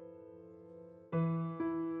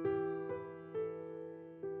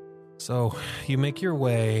so you make your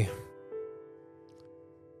way.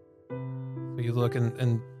 So you look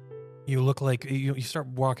and you look like you start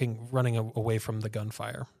running away from the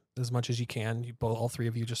gunfire as much as you can. All three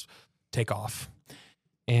of you just take off.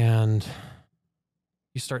 And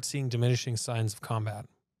you start seeing diminishing signs of combat.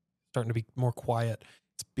 Starting to be more quiet.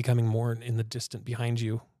 It's becoming more in the distant behind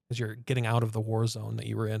you as you're getting out of the war zone that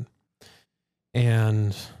you were in.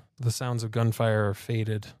 And the sounds of gunfire are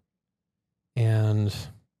faded. And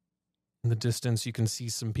in the distance, you can see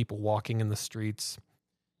some people walking in the streets.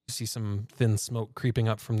 You see some thin smoke creeping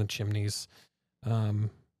up from the chimneys. As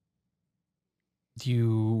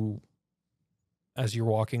you're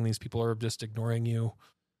walking, these people are just ignoring you.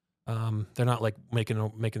 They're not like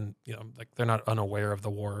making, like they're not unaware of the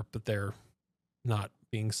war, but they're not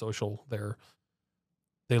being social.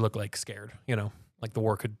 They look like scared, like the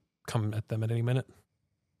war could come at them at any minute.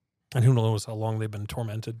 And who knows how long they've been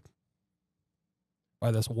tormented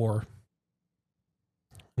by this war.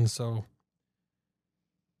 And so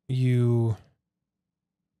you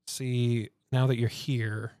see, now that you're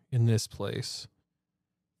here in this place,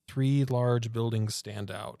 3 large buildings stand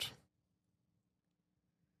out.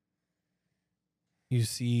 You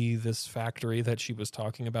see this factory that she was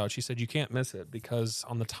talking about. She said you can't miss it because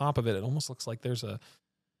on the top of it, it almost looks like there's a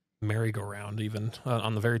merry-go-round even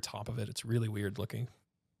on the very top of it. It's really weird looking.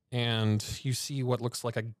 And you see what looks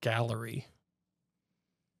like a gallery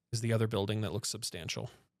is the other building that looks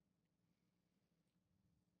substantial.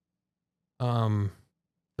 The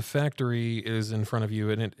The factory is in front of you,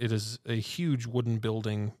 and it is a huge wooden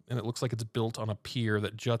building, and it looks like it's built on a pier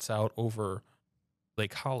that juts out over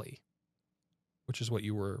Lake Holly, which is what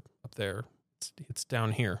you were up there. It's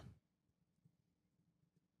down here.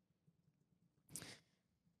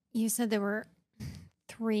 You said there were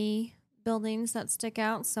 3 buildings that stick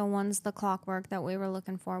out. So one's the clockwork that we were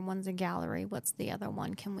looking for. One's a gallery. What's the other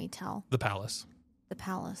one? Can we tell? The palace. The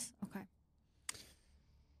palace. Okay.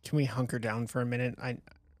 Can we hunker down for a minute?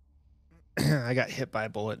 I got hit by a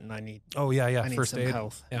bullet and I need Yeah. I need First some aid.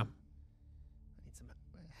 health. Yeah. I need some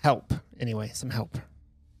help. Anyway, some help.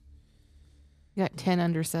 You got 10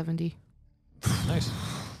 under 70. Nice.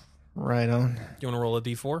 Right on. You want to roll a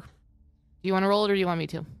d4? Do you want to roll it or do you want me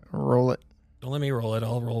to? Roll it. Don't let me roll it.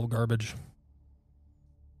 I'll roll garbage.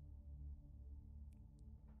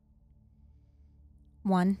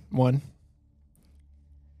 1. 1.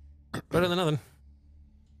 Better than nothing.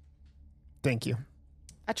 Thank you.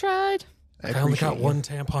 I tried. I only got appreciate you. 1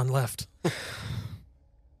 tampon left.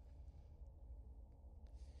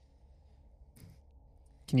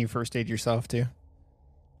 Can you first aid yourself too?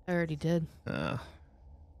 I already did.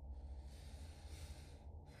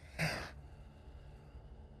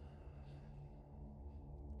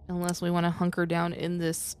 Unless we want to hunker down in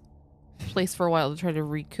this place for a while to try to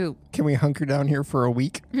recoup. Can we hunker down here for a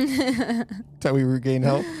week I till we regain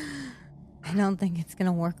health? don't think it's going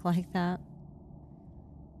to work like that.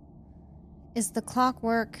 Is the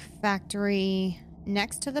clockwork factory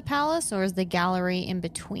next to the palace or is the gallery in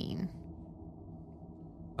between?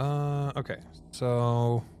 Okay.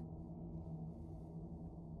 So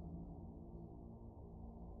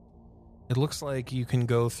it looks like you can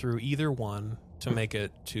go through either one to make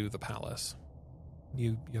it to the palace.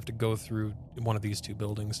 You have to go through one of these 2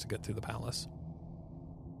 buildings to get to the palace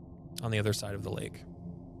on the other side of the lake.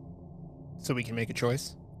 So we can make a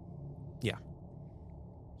choice? Yeah.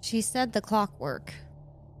 She said the clockwork.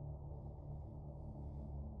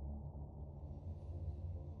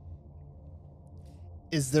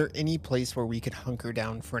 Is there any place where we could hunker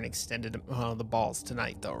down for an extended the balls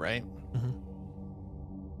tonight though, right? Mm-hmm.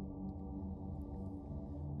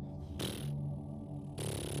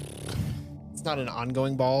 It's not an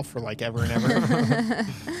ongoing ball for like ever and ever.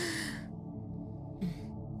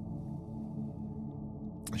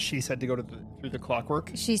 She said to go through the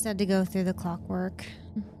clockwork. She said to go through the clockwork.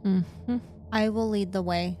 Mm-hmm. I will lead the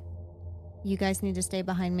way. You guys need to stay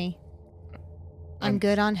behind me. I'm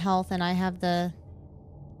good on health and I have the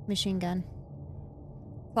machine gun.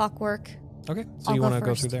 Clockwork. Okay, so I'll you go want to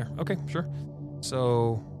go first. through there. Okay, sure.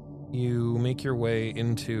 So you make your way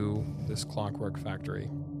into this clockwork factory.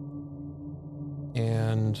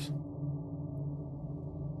 And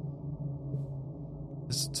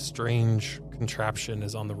this strange contraption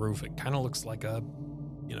is on the roof. It kind of looks like a,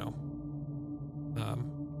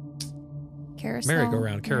 Carousel.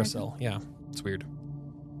 merry-go-round carousel. Yeah, it's weird.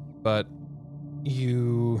 But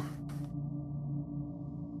you...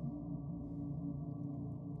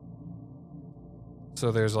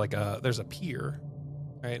 So there's a pier,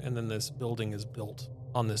 right? And then this building is built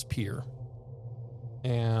on this pier.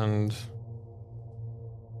 And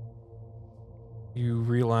you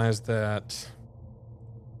realize that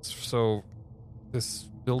so this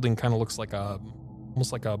building kind of looks like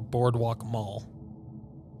almost like a boardwalk mall.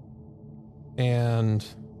 And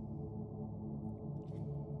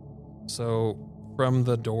so from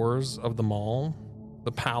the doors of the mall,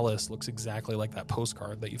 the palace looks exactly like that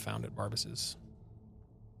postcard that you found at Barbas's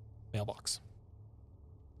mailbox.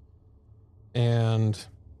 And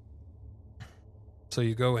so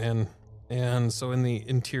you go in, and so in the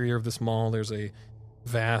interior of this mall, there's a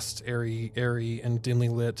vast, airy, and dimly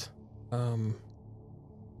lit.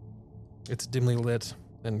 It's dimly lit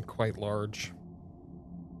and quite large.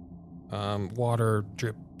 Water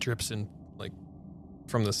drips in like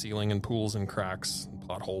from the ceiling in pools and cracks, and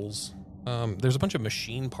potholes. There's a bunch of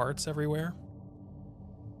machine parts everywhere,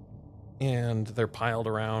 and they're piled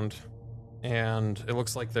around, and it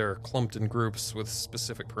looks like they're clumped in groups with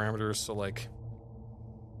specific parameters. So like,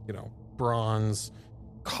 bronze,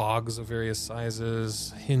 cogs of various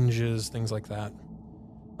sizes, hinges, things like that.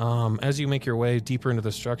 As you make your way deeper into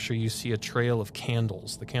the structure, you see a trail of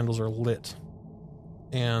candles. The candles are lit,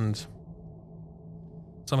 and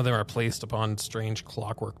some of them are placed upon strange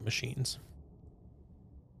clockwork machines.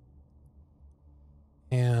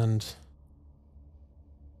 And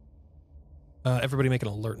everybody make an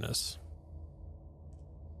alertness.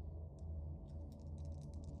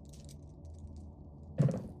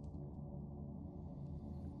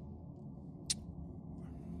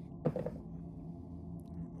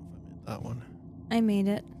 That one. I made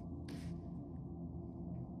it.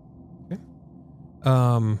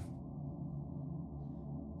 Um,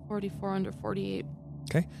 44 under 48.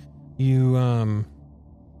 you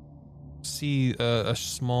see a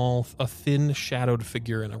thin shadowed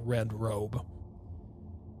figure in a red robe.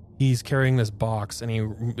 He's carrying this box, and he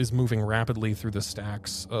is moving rapidly through the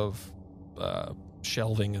stacks of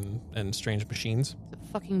shelving and strange machines. Is it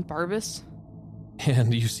fucking Barbus?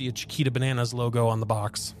 And you see a Chiquita Bananas logo on the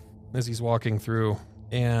box as he's walking through,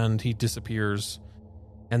 and he disappears.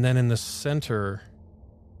 And then in the center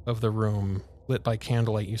of the room, lit by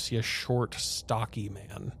candlelight, you see a short, stocky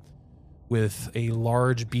man with a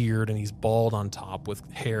large beard, and he's bald on top with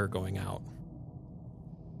hair going out.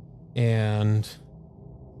 And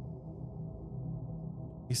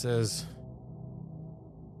he says,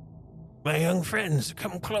 "My young friends,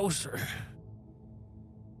 come closer."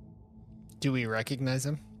 Do we recognize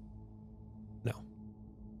him?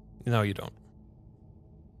 No, you don't.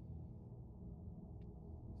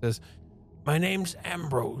 He says, "My name's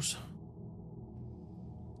Ambrose."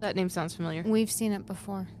 That name sounds familiar. We've seen it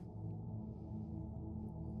before.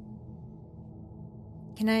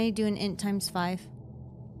 Can I do an int times 5?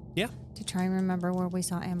 Yeah. To try and remember where we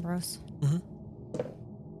saw Ambrose. Mm-hmm.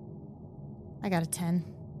 I got a 10.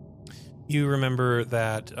 You remember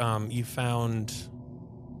that you found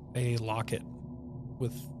a locket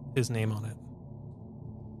with his name on it.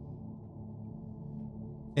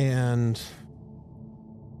 And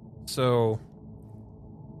so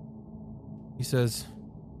he says,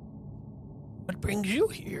 "What brings you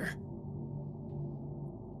here?"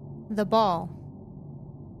 The ball.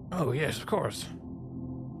 "Oh, yes, of course."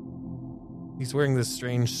 He's wearing this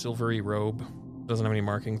strange silvery robe. Doesn't have any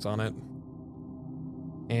markings on it.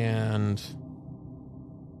 And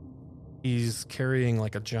he's carrying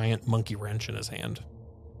like a giant monkey wrench in his hand.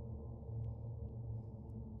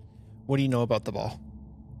 What do you know about the ball?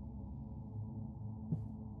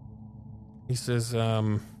 He says,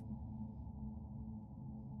 "Oh,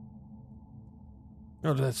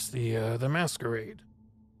 that's the masquerade.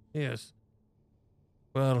 Yes.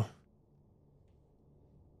 Well,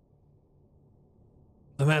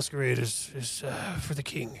 the masquerade is for the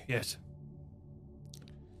king, yes."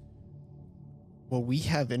 Well, we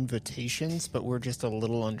have invitations, but we're just a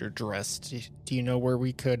little underdressed. Do you know where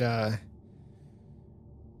we could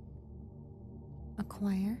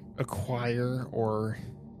acquire or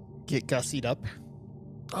get gussied up?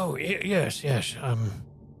 Oh, yes. Yes,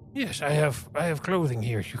 I have clothing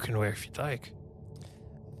here you can wear if you'd like.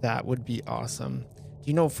 That would be awesome. Do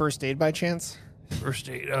you know first aid by chance? First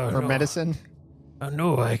aid, Or no. medicine?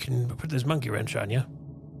 No, I can put this monkey wrench on you.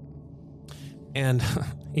 And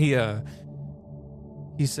he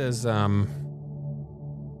says, "Well,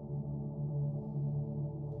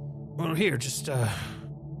 here, just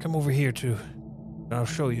come over here and I'll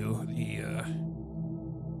show you the.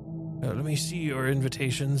 Let me see your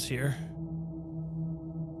invitations here."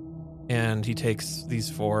 And he takes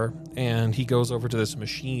these 4, and he goes over to this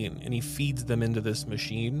machine, and he feeds them into this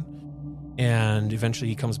machine. And eventually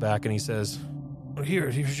he comes back and he says, "Well,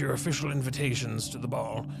 here's your official invitations to the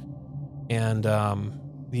ball." And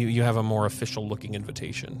you have a more official looking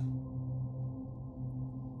invitation.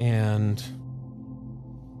 And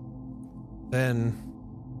then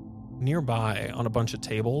nearby on a bunch of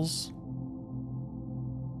tables,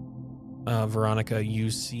 Veronica, you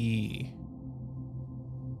see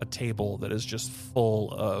a table that is just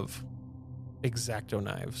full of X-Acto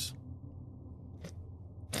knives.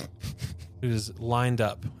 It is lined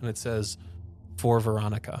up, and it says, "For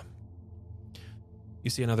Veronica." You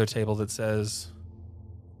see another table that says,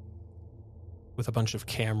 with a bunch of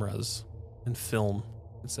cameras and film,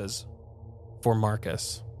 it says, "For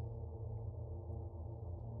Marcus."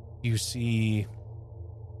 You see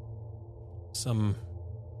some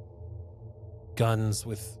guns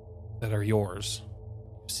that are yours.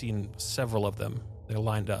 You've seen several of them. They're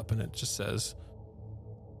lined up, and it just says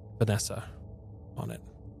Vanessa on it.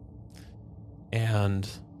 And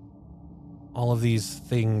all of these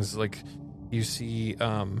things, like you see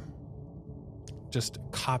just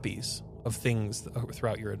copies of things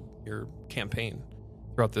throughout your campaign,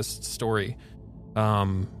 throughout this story.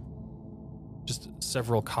 Just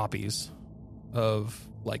several copies of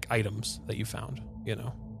like items that you found,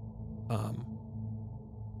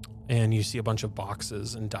 and you see a bunch of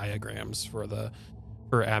boxes and diagrams for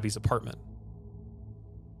Abby's apartment.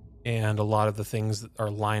 And a lot of the things that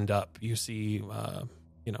are lined up, you see,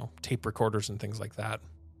 tape recorders and things like that.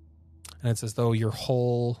 And it's as though this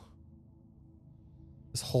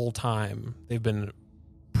whole time they've been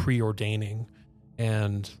preordaining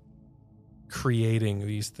and creating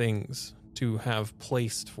these things to have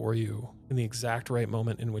placed for you in the exact right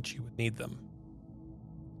moment in which you would need them.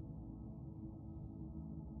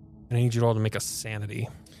 And I need you all to make a sanity.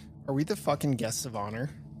 Are we the fucking guests of honor?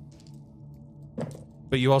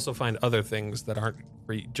 But you also find other things that aren't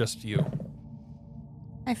for just you.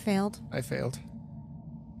 I failed. I failed.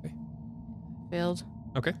 Failed.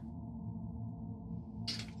 Okay.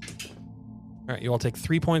 All right, you all take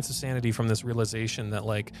 3 points of sanity from this realization that,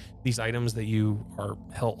 like, these items that you are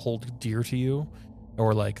hold dear to you,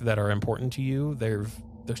 or like that are important to you, there's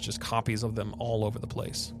just copies of them all over the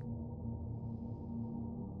place.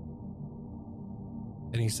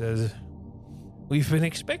 And he says, "We've been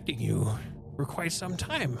expecting you for quite some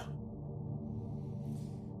time."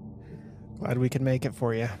 Glad we could make it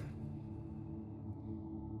for you.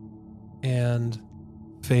 And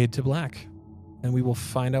fade to black. And we will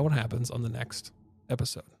find out what happens on the next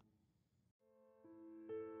episode.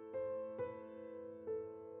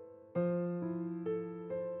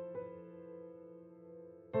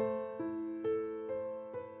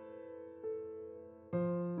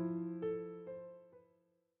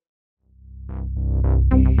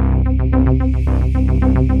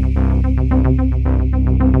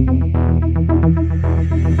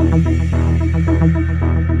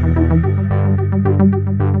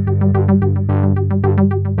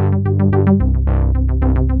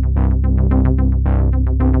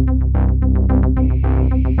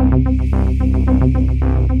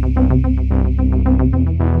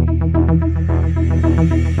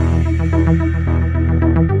 Thank you.